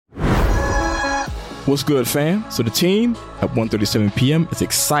What's good, fam? So the team at 1:37 p.m. is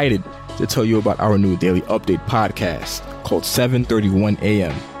excited to tell you about our new daily update podcast called 7:31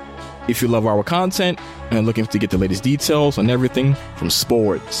 a.m. If you love our content and are looking to get the latest details on everything from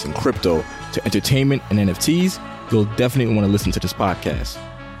sports and crypto to entertainment and NFTs, you'll definitely want to listen to this podcast.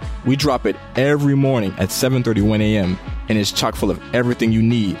 We drop it every morning at 7:31 a.m. and it's chock full of everything you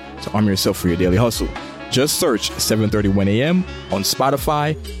need to arm yourself for your daily hustle. Just search 7:31 a.m. on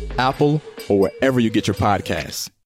Spotify, Apple, or wherever you get your podcasts.